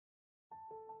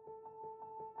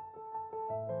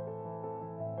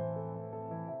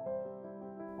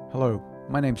Hello,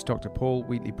 my name's Dr. Paul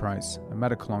Wheatley-Price, a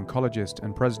medical oncologist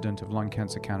and president of Lung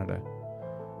Cancer Canada.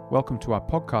 Welcome to our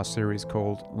podcast series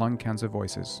called Lung Cancer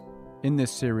Voices. In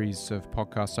this series of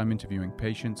podcasts, I'm interviewing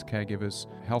patients, caregivers,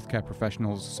 healthcare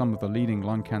professionals, some of the leading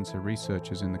lung cancer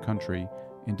researchers in the country,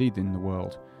 indeed in the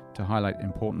world, to highlight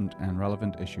important and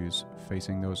relevant issues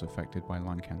facing those affected by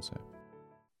lung cancer.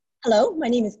 Hello, my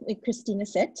name is Christina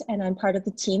Sitt, and I'm part of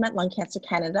the team at Lung Cancer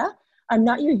Canada. I'm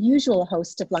not your usual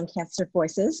host of Lung Cancer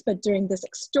Voices, but during this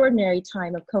extraordinary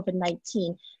time of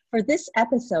COVID-19, for this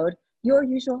episode, your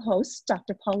usual host,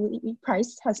 Dr. Paul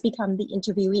Wheatley-Price, has become the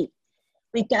interviewee.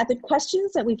 We've gathered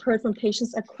questions that we've heard from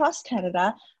patients across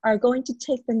Canada, are going to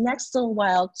take the next little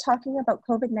while talking about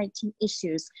COVID-19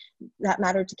 issues that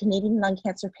matter to Canadian lung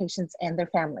cancer patients and their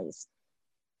families.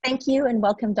 Thank you and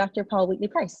welcome, Dr. Paul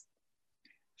Wheatley-Price.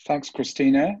 Thanks,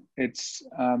 Christina. It's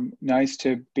nice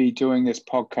to be doing this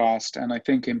podcast, and I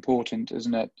think important,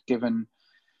 isn't it, given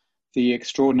the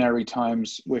extraordinary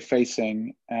times we're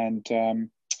facing. And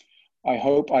I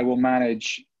hope I will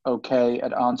manage okay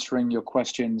at answering your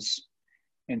questions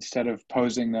instead of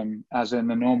posing them as in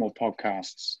the normal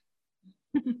podcasts.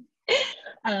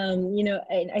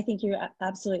 I think you're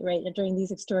absolutely right. During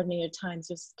these extraordinary times,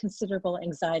 there's considerable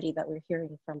anxiety that we're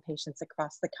hearing from patients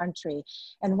across the country.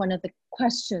 And one of the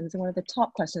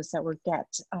top questions that we get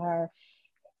are,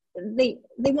 they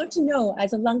want to know,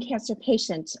 as a lung cancer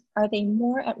patient, are they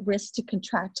more at risk to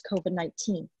contract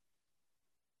COVID-19?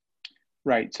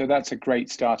 Right, so that's a great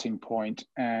starting point.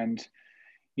 And,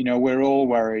 we're all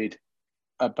worried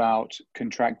about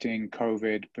contracting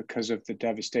COVID because of the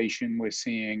devastation we're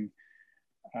seeing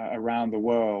around the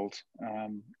world.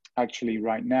 Actually,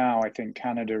 right now, I think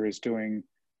Canada is doing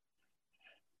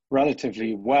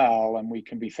relatively well, and we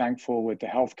can be thankful with the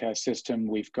healthcare system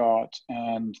we've got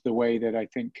and the way that I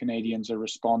think Canadians are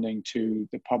responding to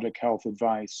the public health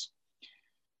advice.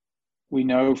 We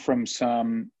know from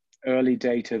some early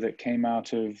data that came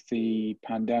out of the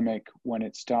pandemic when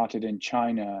it started in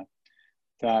China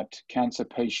that cancer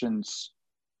patients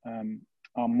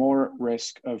are more at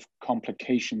risk of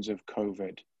complications of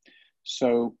COVID.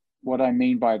 So what I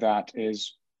mean by that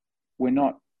is we're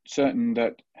not certain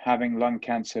that having lung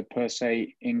cancer per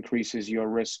se increases your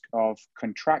risk of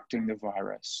contracting the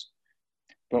virus.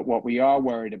 But what we are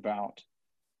worried about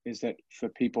is that for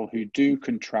people who do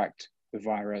contract the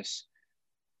virus,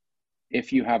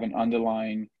 if you have an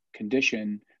underlying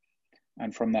condition,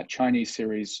 and from that Chinese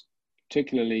series,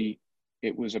 particularly,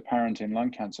 it was apparent in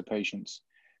lung cancer patients,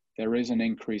 there is an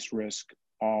increased risk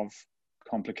of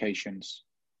complications.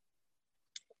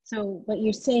 So what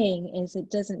you're saying is it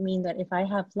doesn't mean that if I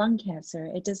have lung cancer,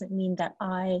 it doesn't mean that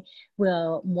I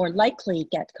will more likely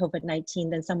get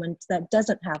COVID-19 than someone that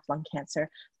doesn't have lung cancer,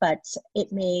 but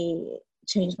it may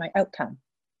change my outcome.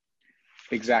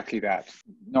 Exactly that.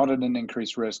 Not at an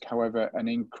increased risk, however, an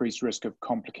increased risk of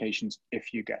complications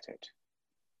if you get it.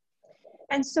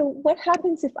 And so what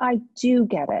happens if I do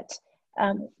get it?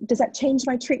 Does that change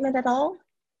my treatment at all?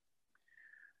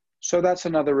 So that's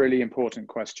another really important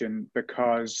question,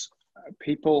 because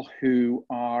people who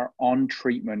are on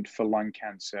treatment for lung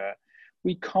cancer,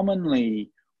 we commonly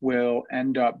will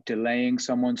end up delaying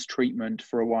someone's treatment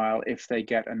for a while if they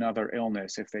get another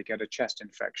illness, if they get a chest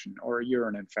infection or a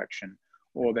urine infection,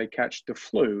 or they catch the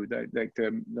flu,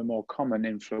 the more common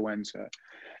influenza.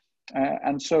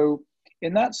 And so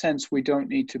in that sense, we don't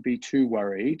need to be too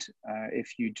worried.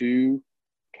 If you do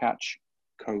catch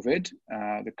COVID,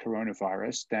 the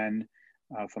coronavirus, then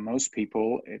for most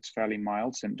people, it's fairly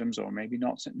mild symptoms or maybe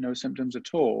no symptoms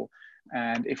at all.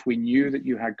 And if we knew that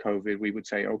you had COVID, we would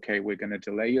say, okay, we're going to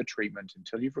delay your treatment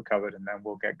until you've recovered and then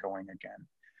we'll get going again.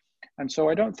 And so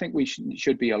I don't think we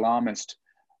should be alarmist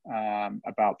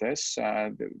about this.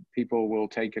 People will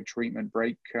take a treatment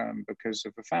break because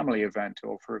of a family event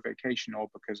or for a vacation or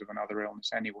because of another illness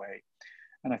anyway.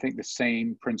 And I think the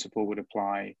same principle would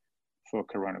apply for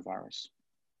coronavirus.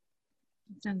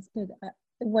 Sounds good.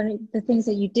 One of the things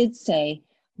that you did say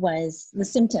was the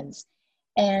symptoms.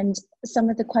 And some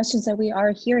of the questions that we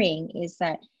are hearing is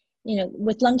that,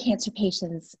 with lung cancer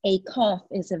patients, a cough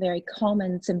is a very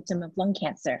common symptom of lung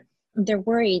cancer. They're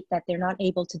worried that they're not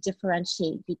able to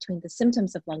differentiate between the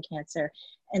symptoms of lung cancer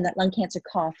and that lung cancer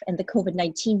cough and the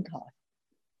COVID-19 cough.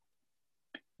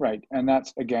 Right, and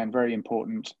that's, again, very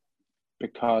important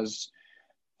because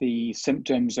the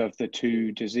symptoms of the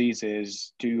two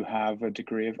diseases do have a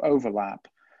degree of overlap.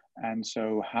 And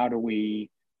so how do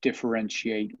we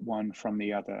differentiate one from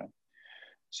the other?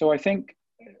 So I think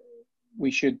we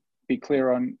should be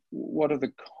clear on what are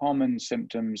the common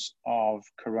symptoms of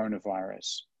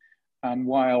coronavirus. And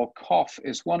while cough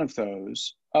is one of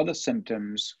those, other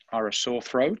symptoms are a sore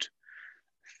throat,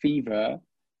 fever,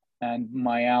 and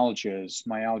myalgias.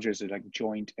 Myalgias are like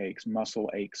joint aches, muscle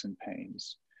aches and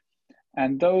pains.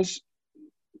 And those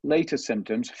later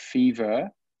symptoms, fever,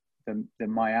 the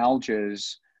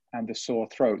myalgias, and the sore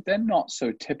throat, they're not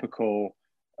so typical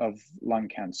of lung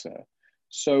cancer.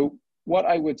 So what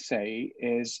I would say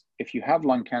is, if you have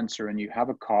lung cancer and you have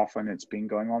a cough and it's been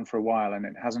going on for a while and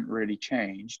it hasn't really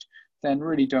changed, then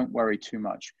really don't worry too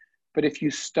much. But if you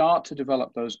start to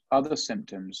develop those other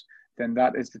symptoms, then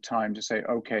that is the time to say,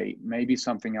 okay, maybe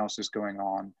something else is going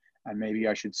on and maybe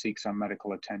I should seek some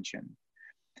medical attention.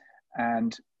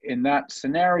 And in that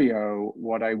scenario,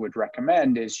 what I would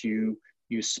recommend is you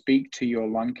speak to your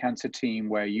lung cancer team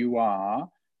where you are,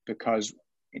 because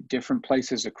different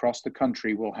places across the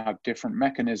country will have different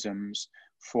mechanisms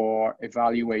for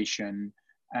evaluation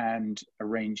and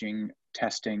arranging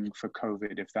testing for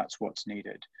COVID if that's what's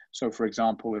needed. So for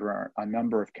example, there are a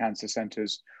number of cancer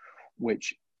centers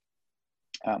which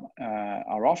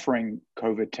are offering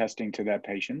COVID testing to their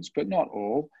patients, but not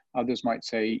all. Others might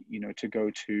say, to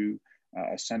go to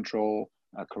a central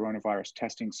coronavirus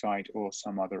testing site or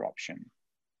some other option.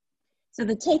 So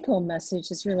the take-home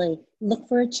message is really look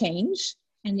for a change.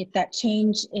 And if that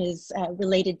change is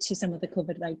related to some of the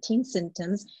COVID-19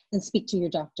 symptoms, then speak to your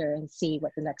doctor and see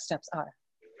what the next steps are.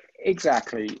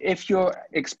 Exactly. If you're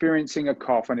experiencing a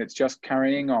cough and it's just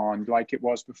carrying on like it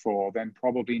was before, then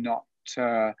probably not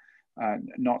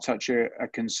such a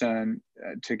concern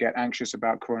to get anxious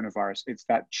about coronavirus. It's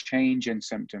that change in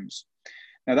symptoms.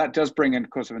 Now that does bring in, of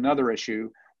course, another issue.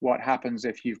 What happens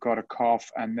if you've got a cough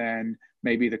and then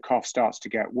maybe the cough starts to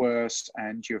get worse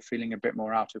and you're feeling a bit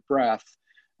more out of breath?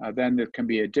 Then there can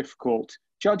be a difficult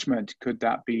judgment. Could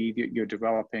that be that you're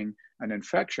developing an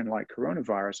infection like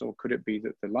coronavirus, or could it be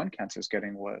that the lung cancer is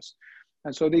getting worse?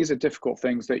 And so these are difficult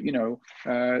things that,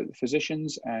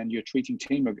 physicians and your treating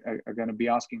team are going to be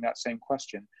asking that same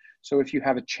question. So if you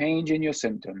have a change in your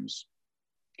symptoms,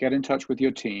 get in touch with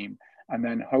your team, and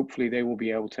then hopefully they will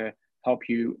be able to help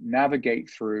you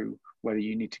navigate through whether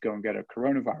you need to go and get a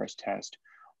coronavirus test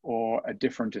or a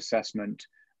different assessment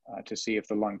to see if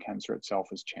the lung cancer itself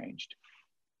has changed.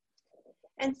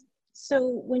 And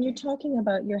so when you're talking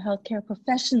about your healthcare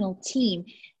professional team,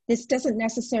 this doesn't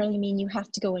necessarily mean you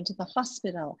have to go into the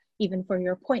hospital, even for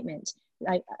your appointment.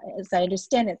 As I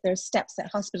understand it, there's steps that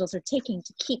hospitals are taking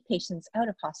to keep patients out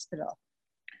of hospital.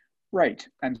 Right.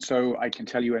 And so I can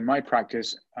tell you in my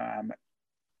practice,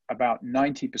 about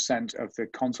 90% of the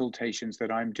consultations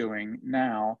that I'm doing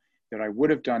now that I would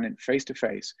have done in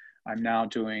face-to-face, I'm now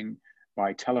doing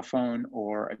by telephone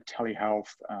or a telehealth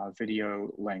video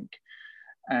link.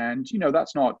 And,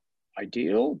 that's not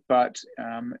ideal, but,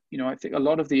 I think a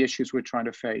lot of the issues we're trying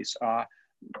to face are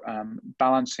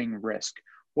balancing risk.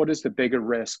 What is the bigger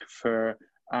risk for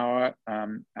our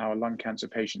lung cancer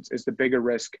patients? Is the bigger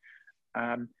risk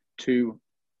to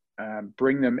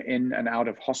bring them in and out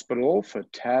of hospital for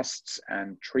tests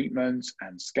and treatments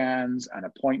and scans and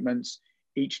appointments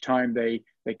each time they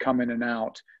come in and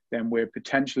out? Then we're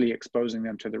potentially exposing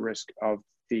them to the risk of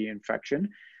the infection.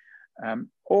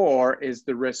 Or is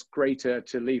the risk greater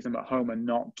to leave them at home and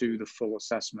not do the full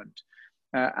assessment?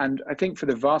 And I think for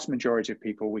the vast majority of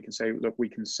people, we can say, look, we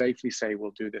can safely say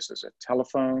we'll do this as a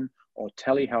telephone or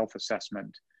telehealth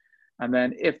assessment. And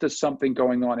then if there's something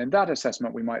going on in that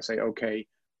assessment, we might say, okay,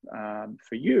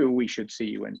 for you, we should see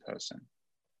you in person.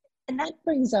 And that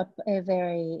brings up a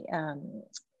very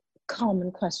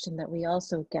common question that we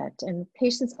also get. And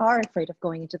patients are afraid of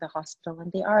going into the hospital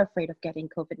and they are afraid of getting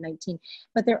COVID-19,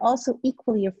 but they're also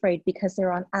equally afraid because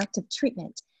they're on active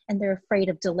treatment and they're afraid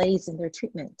of delays in their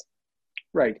treatment.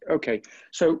 Right. Okay.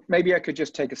 So maybe I could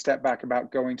just take a step back about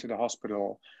going to the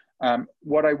hospital.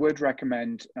 What I would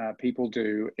recommend people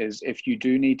do is, if you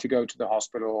do need to go to the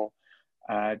hospital,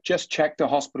 just check the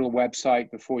hospital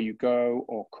website before you go,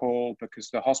 or call, because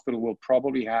the hospital will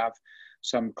probably have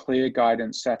some clear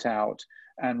guidance set out.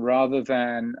 And rather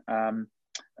than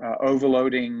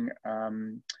overloading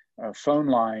phone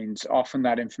lines, often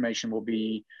that information will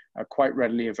be quite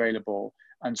readily available.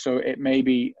 And so it may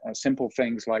be simple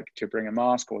things like to bring a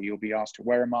mask, or you'll be asked to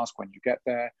wear a mask when you get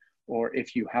there. Or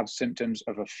if you have symptoms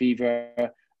of a fever,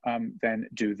 then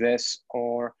do this,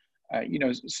 or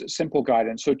simple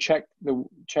guidance. So check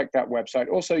that website.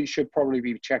 Also, you should probably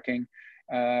be checking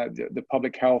the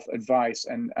public health advice.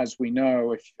 And as we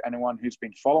know, if anyone who's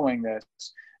been following this,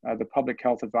 the public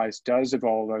health advice does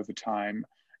evolve over time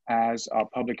as our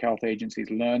public health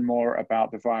agencies learn more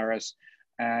about the virus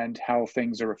and how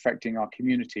things are affecting our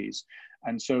communities.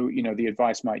 And so, the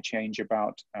advice might change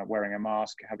about wearing a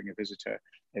mask, having a visitor,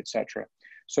 etc.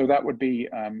 So that would be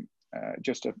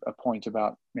just a point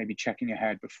about maybe checking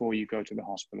ahead before you go to the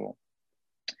hospital.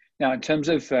 Now, in terms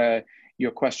of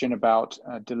your question about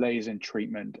delays in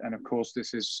treatment, and of course,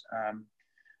 this is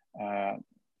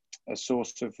a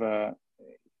source of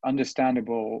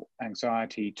understandable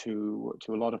anxiety to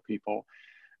a lot of people.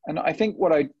 And I think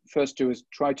what I first do is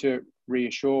try to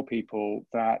reassure people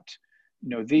that, you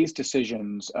know, these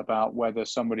decisions about whether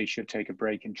somebody should take a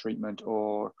break in treatment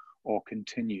or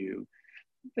continue,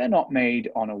 they're not made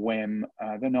on a whim.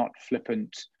 They're not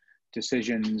flippant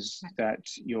decisions that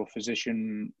your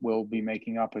physician will be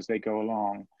making up as they go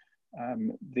along.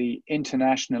 The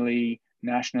internationally,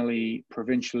 nationally,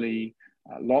 provincially,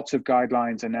 lots of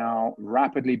guidelines are now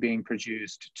rapidly being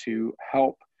produced to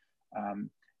help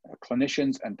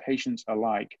clinicians and patients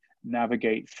alike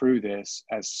navigate through this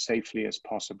as safely as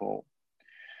possible.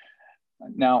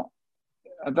 Now,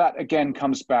 that again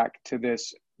comes back to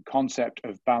this concept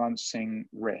of balancing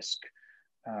risk.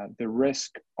 The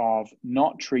risk of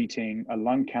not treating a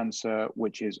lung cancer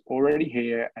which is already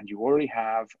here and you already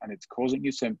have, and it's causing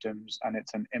you symptoms and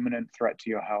it's an imminent threat to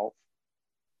your health,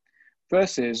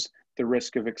 versus the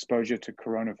risk of exposure to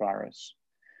coronavirus.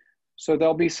 So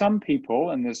there'll be some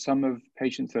people, and there's some of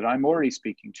patients that I'm already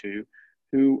speaking to,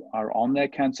 who are on their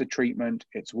cancer treatment,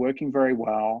 it's working very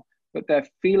well, but they're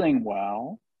feeling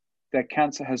well, their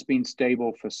cancer has been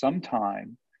stable for some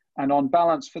time, and on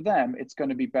balance for them, it's going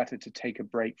to be better to take a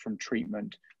break from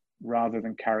treatment rather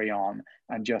than carry on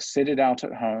and just sit it out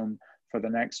at home for the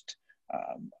next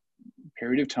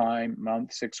period of time,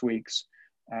 month, 6 weeks,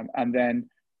 and then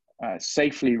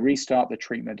safely restart the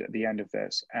treatment at the end of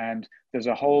this. And there's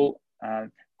a whole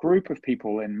group of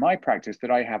people in my practice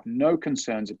that I have no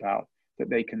concerns about, that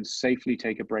they can safely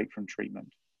take a break from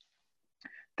treatment.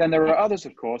 Then there are others,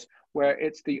 of course, where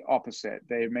it's the opposite.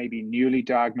 They may be newly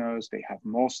diagnosed, they have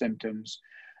more symptoms,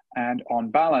 and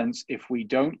on balance, if we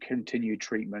don't continue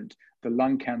treatment, the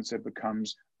lung cancer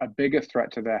becomes a bigger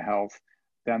threat to their health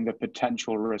than the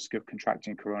potential risk of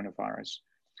contracting coronavirus.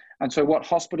 And so what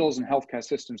hospitals and healthcare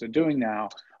systems are doing now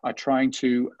are trying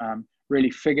to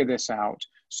really figure this out.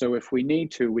 So if we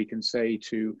need to, we can say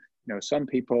to some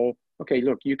people, okay,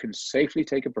 look, you can safely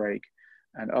take a break,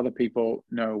 and other people,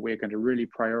 no, we're going to really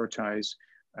prioritize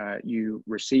you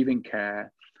receiving care,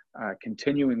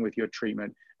 continuing with your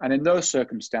treatment. And in those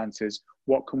circumstances,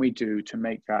 what can we do to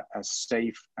make that as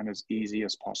safe and as easy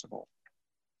as possible?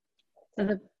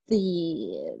 So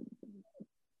the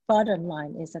bottom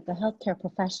line is that the healthcare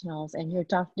professionals and your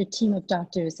team of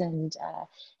doctors and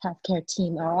healthcare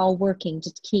team are all working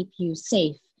to keep you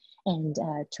safe and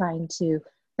trying to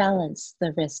balance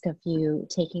the risk of you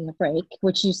taking a break,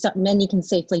 which many can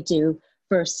safely do,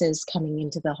 versus coming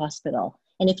into the hospital.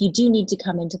 And if you do need to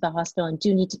come into the hospital and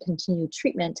do need to continue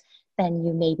treatment, then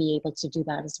you may be able to do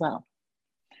that as well.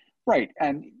 Right.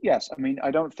 And yes, I mean,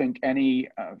 I don't think any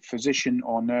physician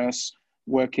or nurse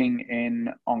working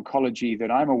in oncology that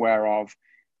I'm aware of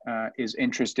is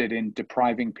interested in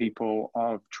depriving people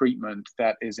of treatment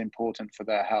that is important for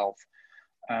their health.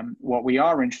 What we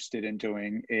are interested in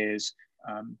doing is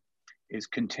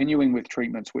continuing with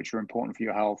treatments which are important for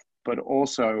your health, but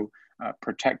also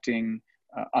protecting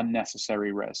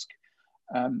unnecessary risk.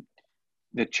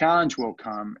 The challenge will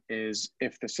come is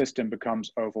if the system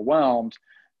becomes overwhelmed,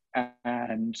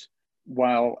 and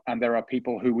there are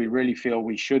people who we really feel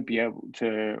we should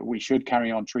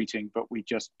carry on treating, but we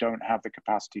just don't have the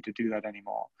capacity to do that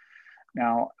anymore.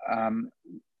 Now,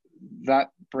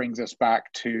 that brings us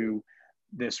back to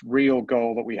this real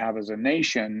goal that we have as a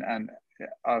nation and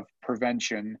of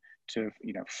prevention, to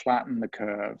flatten the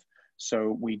curve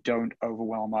so we don't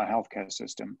overwhelm our healthcare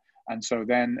system. And so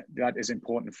then that is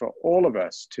important for all of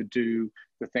us to do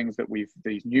the things that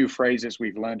these new phrases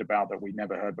we've learned about that we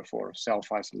never heard before, of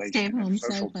self-isolation, and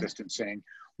social distancing,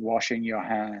 washing your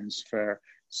hands,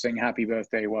 sing happy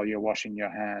birthday while you're washing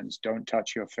your hands, don't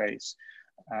touch your face.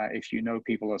 If you know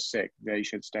people are sick, they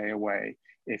should stay away.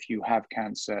 If you have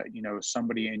cancer,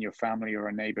 somebody in your family or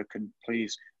a neighbor can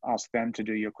please ask them to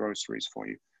do your groceries for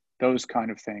you. Those kind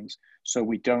of things. So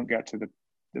we don't get to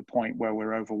the point where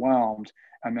we're overwhelmed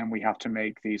and then we have to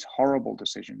make these horrible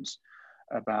decisions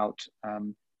about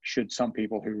should some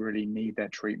people who really need their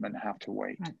treatment have to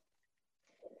wait. Right.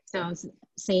 So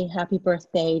say happy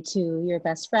birthday to your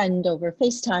best friend over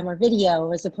FaceTime or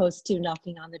video, as opposed to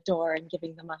knocking on the door and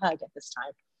giving them a hug at this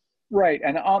time. Right,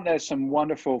 and aren't there some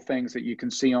wonderful things that you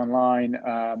can see online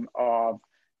of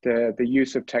the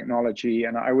use of technology?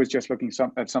 And I was just looking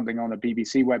at something on the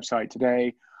BBC website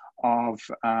today of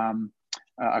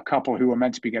a couple who were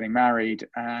meant to be getting married,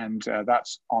 and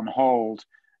that's on hold.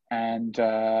 And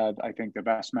I think the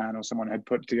best man or someone had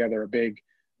put together a big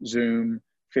Zoom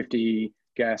 50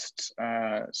 guests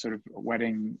sort of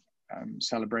wedding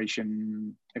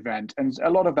celebration event. And a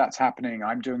lot of that's happening.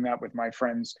 I'm doing that with my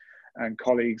friends and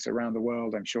colleagues around the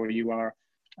world. I'm sure you are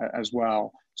as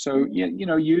well. So,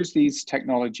 use these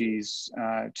technologies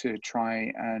to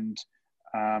try and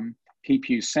keep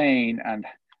you sane and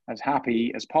as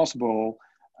happy as possible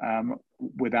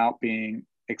without being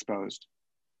exposed.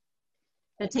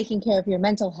 So taking care of your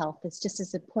mental health is just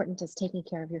as important as taking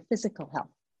care of your physical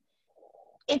health.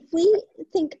 If we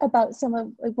think about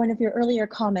one of your earlier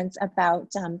comments about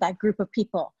that group of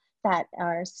people that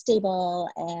are stable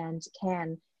and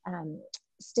can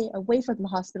stay away from the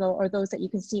hospital, or those that you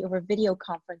can see over video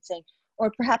conferencing,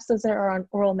 or perhaps those that are on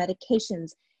oral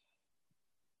medications,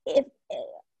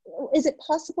 is it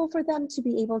possible for them to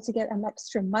be able to get an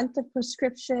extra month of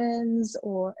prescriptions,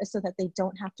 or so that they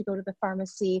don't have to go to the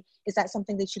pharmacy? Is that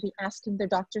something they should be asking their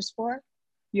doctors for?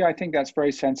 Yeah, I think that's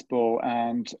very sensible.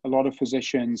 And a lot of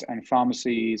physicians and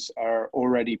pharmacies are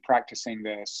already practicing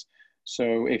this.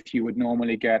 So if you would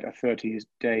normally get a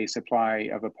 30-day supply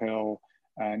of a pill,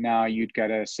 now you'd get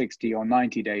a 60 or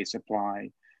 90-day supply.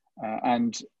 I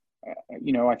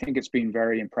think it's been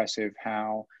very impressive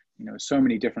how, so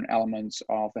many different elements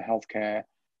of the healthcare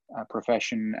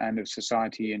profession and of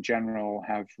society in general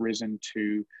have risen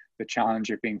to the challenge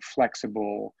of being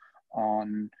flexible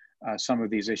on some of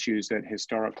these issues that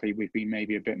historically we've been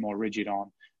maybe a bit more rigid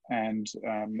on. And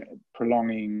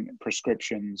prolonging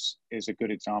prescriptions is a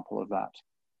good example of that.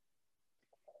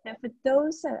 Now, for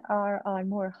those that are on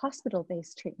more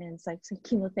hospital-based treatments, like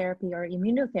chemotherapy or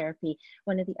immunotherapy,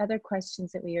 one of the other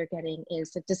questions that we are getting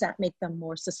is, does that make them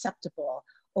more susceptible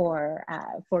or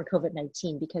for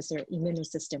COVID-19 because their immune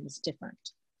system is different?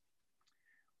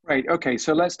 Right, okay,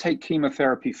 so let's take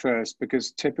chemotherapy first,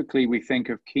 because typically we think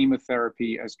of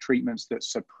chemotherapy as treatments that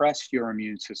suppress your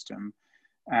immune system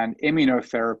and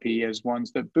immunotherapy as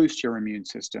ones that boost your immune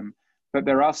system. But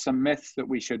there are some myths that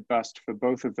we should bust for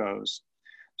both of those.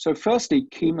 So firstly,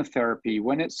 chemotherapy,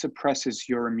 when it suppresses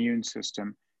your immune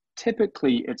system,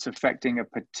 typically it's affecting a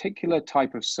particular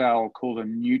type of cell called a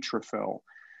neutrophil.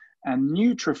 And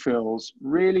neutrophils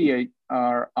really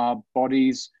are our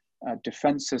body's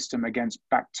defense system against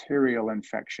bacterial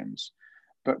infections.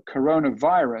 But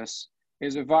coronavirus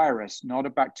is a virus, not a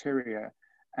bacteria.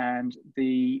 And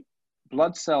the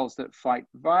blood cells that fight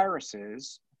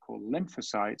viruses, called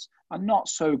lymphocytes, are not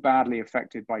so badly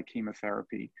affected by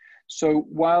chemotherapy. So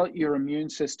while your immune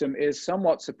system is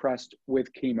somewhat suppressed with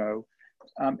chemo,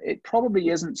 it probably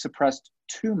isn't suppressed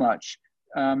too much,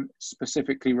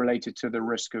 specifically related to the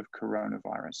risk of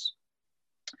coronavirus.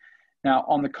 Now,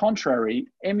 on the contrary,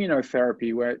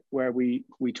 immunotherapy, where we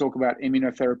talk about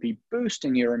immunotherapy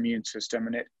boosting your immune system,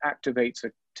 and it activates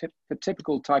a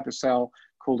typical type of cell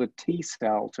called a T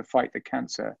cell to fight the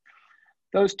cancer.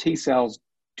 Those T cells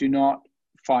do not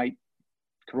fight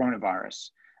coronavirus.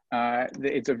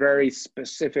 It's a very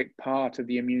specific part of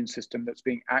the immune system that's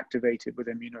being activated with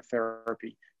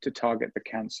immunotherapy to target the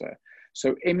cancer.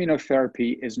 So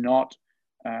immunotherapy is not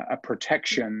a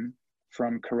protection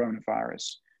from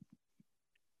coronavirus.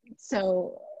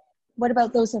 So what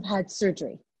about those who've had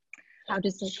surgery? How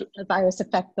does the virus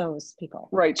affect those people?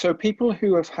 Right, so people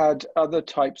who have had other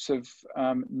types of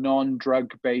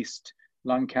non-drug-based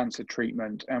lung cancer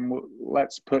treatment, and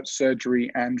let's put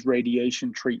surgery and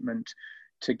radiation treatment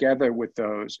together with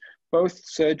those. Both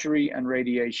surgery and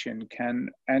radiation can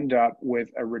end up with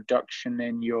a reduction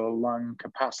in your lung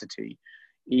capacity,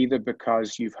 either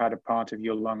because you've had a part of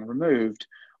your lung removed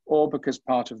or because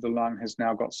part of the lung has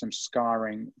now got some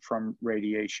scarring from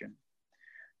radiation.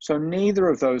 So neither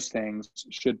of those things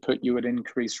should put you at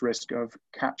increased risk of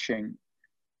catching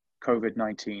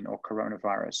COVID-19 or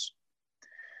coronavirus.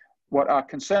 What our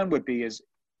concern would be is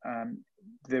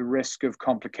the risk of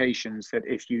complications, that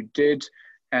if you did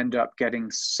end up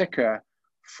getting sicker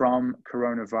from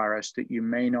coronavirus, that you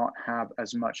may not have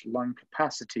as much lung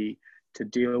capacity to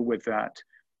deal with that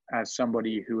as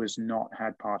somebody who has not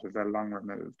had part of their lung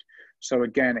removed. So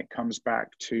again, it comes back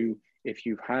to, if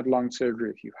you've had lung surgery,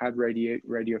 if you've had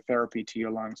radiotherapy to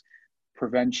your lungs,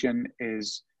 prevention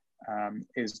is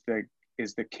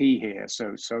the key here.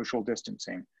 So social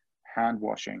distancing, hand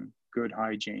washing, good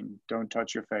hygiene, don't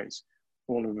touch your face,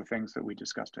 all of the things that we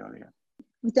discussed earlier.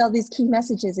 With all these key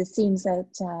messages, it seems that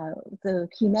the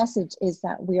key message is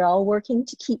that we are all working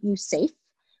to keep you safe.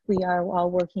 We are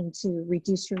all working to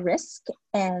reduce your risk,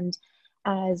 and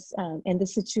the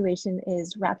situation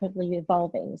is rapidly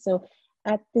evolving. So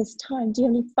at this time, do you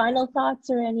have any final thoughts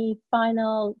or any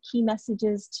final key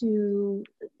messages, to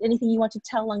anything you want to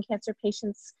tell lung cancer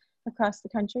patients across the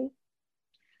country?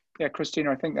 Yeah,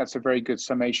 Christina, I think that's a very good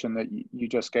summation that you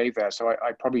just gave there. So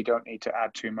I probably don't need to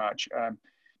add too much.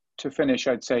 to finish,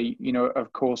 I'd say,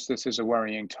 of course, this is a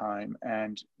worrying time,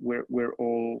 and we're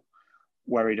all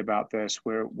worried about this.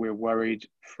 We're worried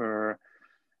for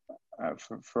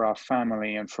our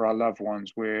family and for our loved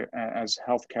ones. We're, as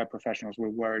healthcare professionals, we're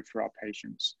worried for our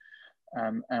patients,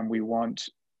 and we want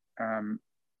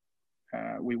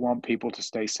people to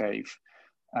stay safe.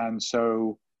 And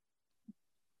so,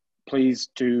 please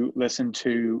do listen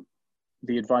to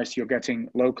the advice you're getting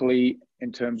locally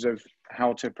in terms of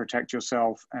how to protect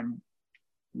yourself and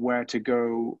where to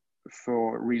go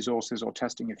for resources or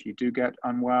testing if you do get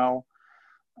unwell.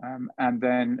 And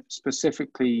then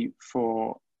specifically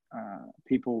for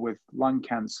people with lung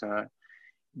cancer,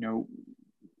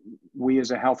 we as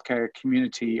a healthcare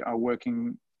community are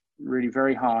working really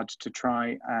very hard to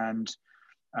try and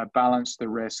balance the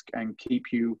risk and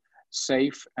keep you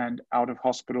safe and out of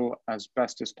hospital as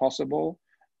best as possible.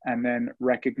 And then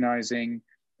recognizing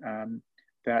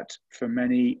that for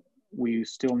many, we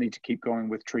still need to keep going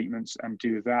with treatments and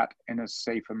do that in as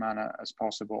safe a manner as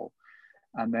possible.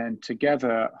 And then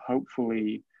together,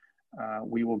 hopefully,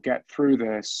 we will get through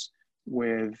this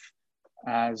with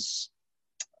as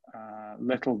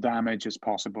little damage as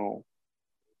possible.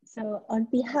 So on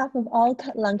behalf of all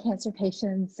lung cancer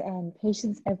patients and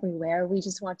patients everywhere, we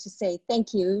just want to say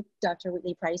thank you, Dr.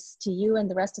 Wheatley Price, to you and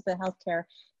the rest of the healthcare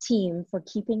team for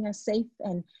keeping us safe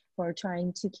and for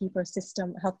trying to keep our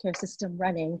healthcare system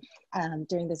running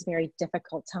during this very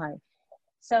difficult time.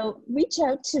 So reach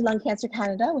out to Lung Cancer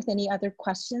Canada with any other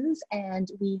questions, and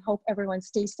we hope everyone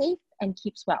stays safe and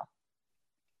keeps well.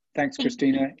 Thanks,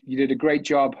 Christina. You did a great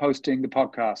job hosting the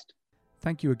podcast.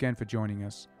 Thank you again for joining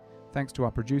us. Thanks to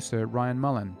our producer, Ryan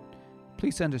Mullen.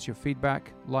 Please send us your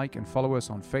feedback, like and follow us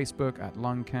on Facebook at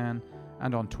LungCan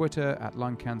and on Twitter at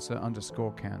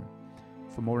lungcancer_can.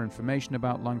 For more information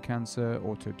about lung cancer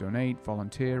or to donate,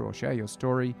 volunteer or share your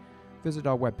story, visit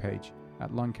our webpage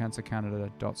at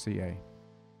lungcancercanada.ca.